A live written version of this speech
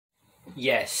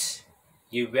Yes,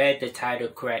 you read the title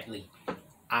correctly.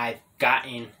 I've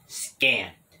gotten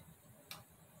scammed.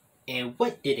 And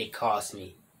what did it cost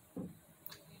me?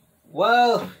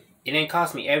 Well, it didn't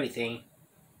cost me everything,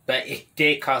 but it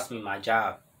did cost me my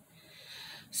job.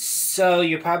 So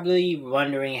you're probably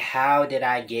wondering, how did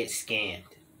I get scammed?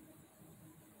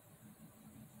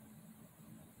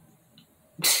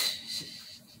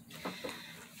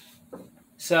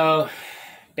 So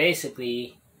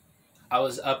basically, I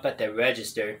was up at the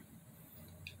register.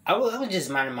 I was just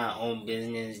minding my own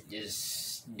business,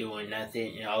 just doing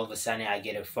nothing, and all of a sudden I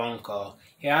get a phone call.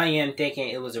 Here I am thinking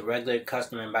it was a regular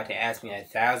customer about to ask me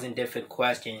 1,000 different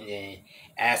questions and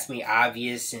ask me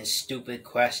obvious and stupid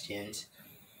questions.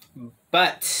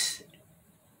 But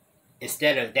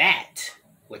instead of that,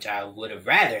 which I would have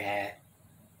rather had,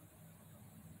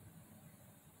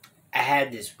 I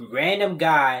had this random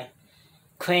guy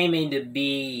claiming to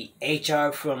be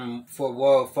HR for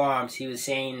World Farms. He was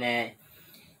saying that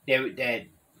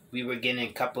we were getting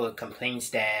a couple of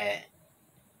complaints that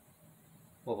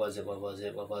what was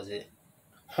it?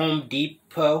 Home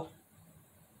Depot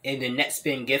and the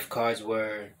Netspin gift cards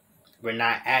were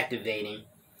not activating.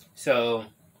 So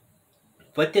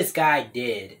what this guy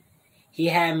did, he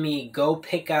had me go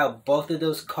pick out both of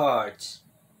those cards,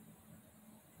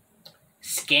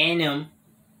 scan them,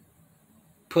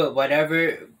 put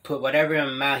whatever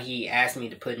amount he asked me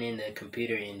to put in the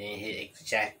computer, and then hit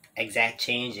exact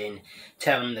change and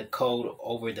tell him the code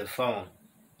over the phone.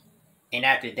 And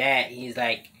after that, he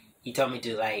told me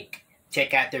to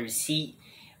check out the receipt,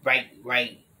 write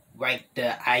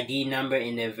the ID number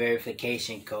and the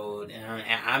verification code. And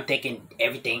I'm thinking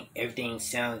everything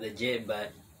sounds legit,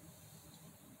 but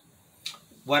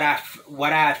what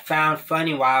I found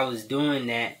funny while I was doing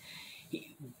that,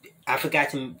 I forgot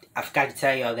to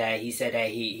tell y'all that he said that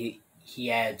he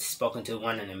had spoken to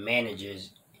one of the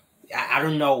managers. I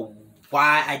don't know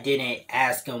why I didn't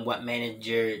ask him what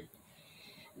manager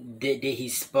did he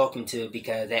spoken to,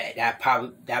 because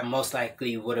that most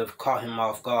likely would have caught him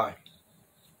off guard.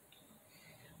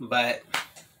 But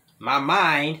my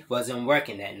mind wasn't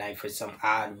working that night for some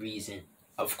odd reason,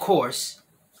 of course.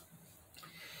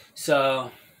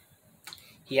 So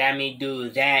he had me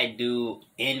do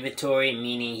inventory,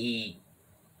 meaning he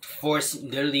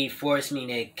literally forced me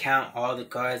to count all the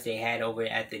cards they had over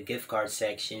at the gift card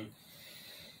section.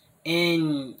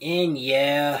 And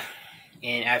yeah,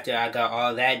 and after I got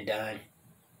all that done,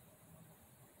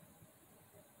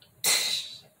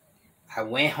 I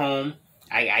went home.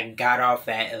 I got off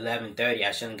at 11:30.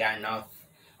 I shouldn't have gotten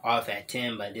off at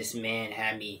 10, but this man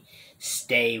had me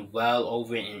stay well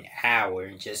over an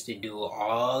hour just to do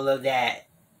all of that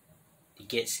to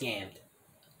get scammed.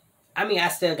 I mean, I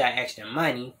still got extra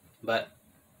money, but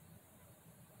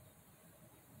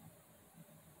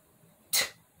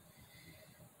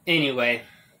anyway,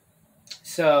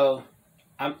 so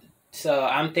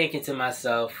I'm thinking to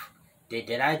myself,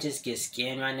 did I just get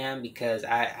scammed right now? Because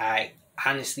I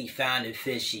honestly found it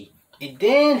fishy. And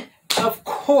then, of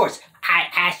course, I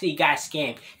actually got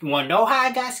scammed. You want to know how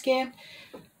I got scammed?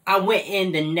 I went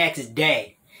in the next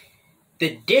day.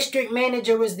 The district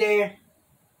manager was there,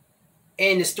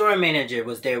 and the store manager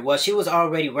was there. Well, she was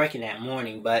already working that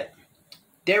morning, but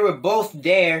they were both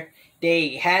there.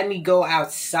 They had me go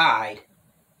outside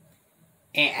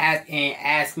and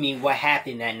ask me what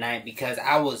happened that night, because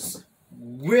I was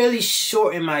really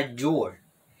short in my drawer.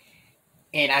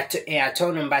 And I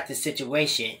told them about the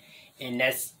situation, and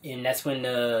that's when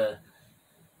the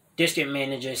district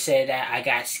manager said that I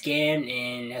got scammed,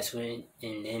 and that's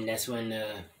when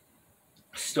the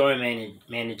store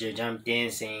manager jumped in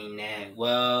saying that,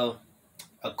 well,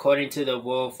 according to the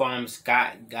World Farms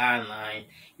guideline,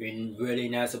 you're really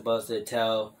not supposed to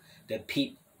tell the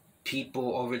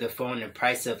people over the phone the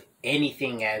price of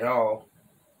anything at all.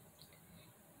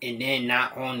 And then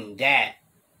not only that,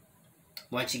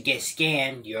 once you get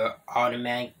scammed, you're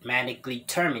automatically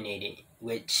terminated,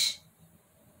 which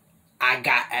I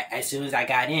got. As soon as I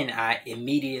got in, I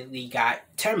immediately got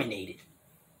terminated.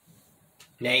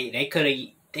 They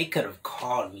could have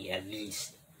called me at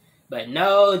least, but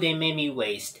no, they made me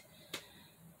waste.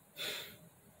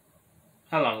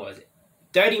 How long was it?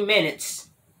 30 minutes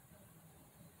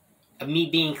of me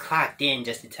being clocked in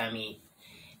just to tell me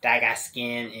that I got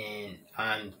scammed and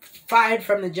I'm fired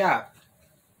from the job.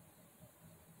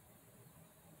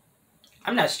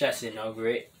 I'm not stressing over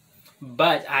it,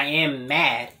 but I am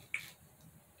mad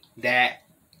that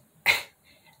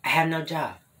I have no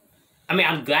job. I mean,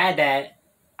 I'm glad that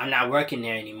I'm not working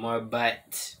there anymore,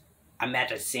 but I'm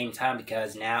mad at the same time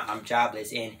because now I'm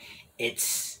jobless, and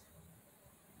it's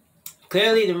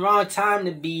clearly the wrong time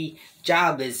to be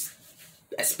jobless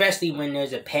especially when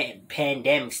there's a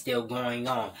pandemic still going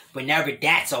on. Whenever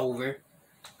that's over,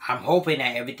 I'm hoping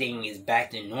that everything is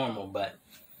back to normal, but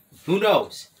who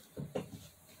knows?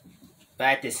 But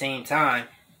at the same time,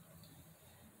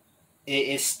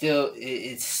 it's still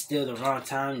the wrong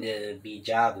time to be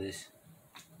jobless,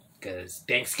 because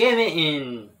Thanksgiving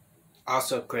and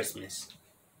also Christmas,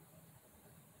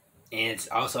 and it's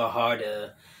also hard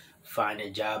to find a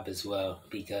job as well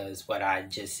because what I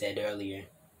just said earlier.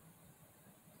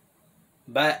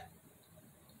 But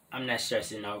I'm not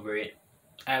stressing over it.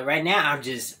 Right now, I'm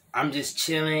just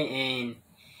chilling and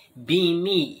being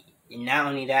me. And not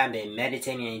only that, I've been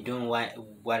meditating and doing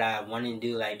what I want to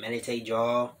do, like meditate,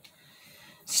 draw,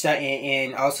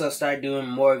 and also start doing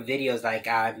more videos like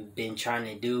I've been trying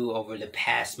to do over the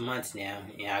past months now.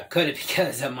 And I could have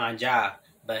because of my job,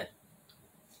 but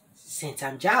since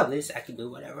I'm jobless, I can do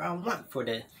whatever I want for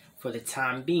the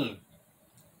time being.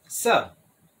 So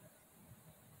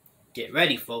get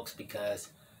ready, folks, because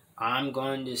I'm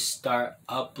going to start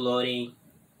uploading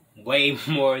way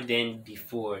more than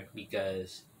before,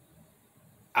 because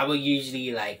I will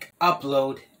usually like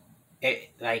upload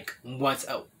it like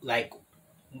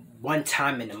one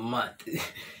time in a month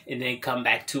and then come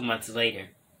back 2 months later.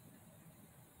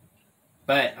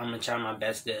 But I'm gonna try my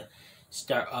best to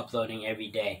start uploading every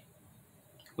day,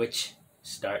 which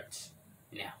starts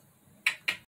now.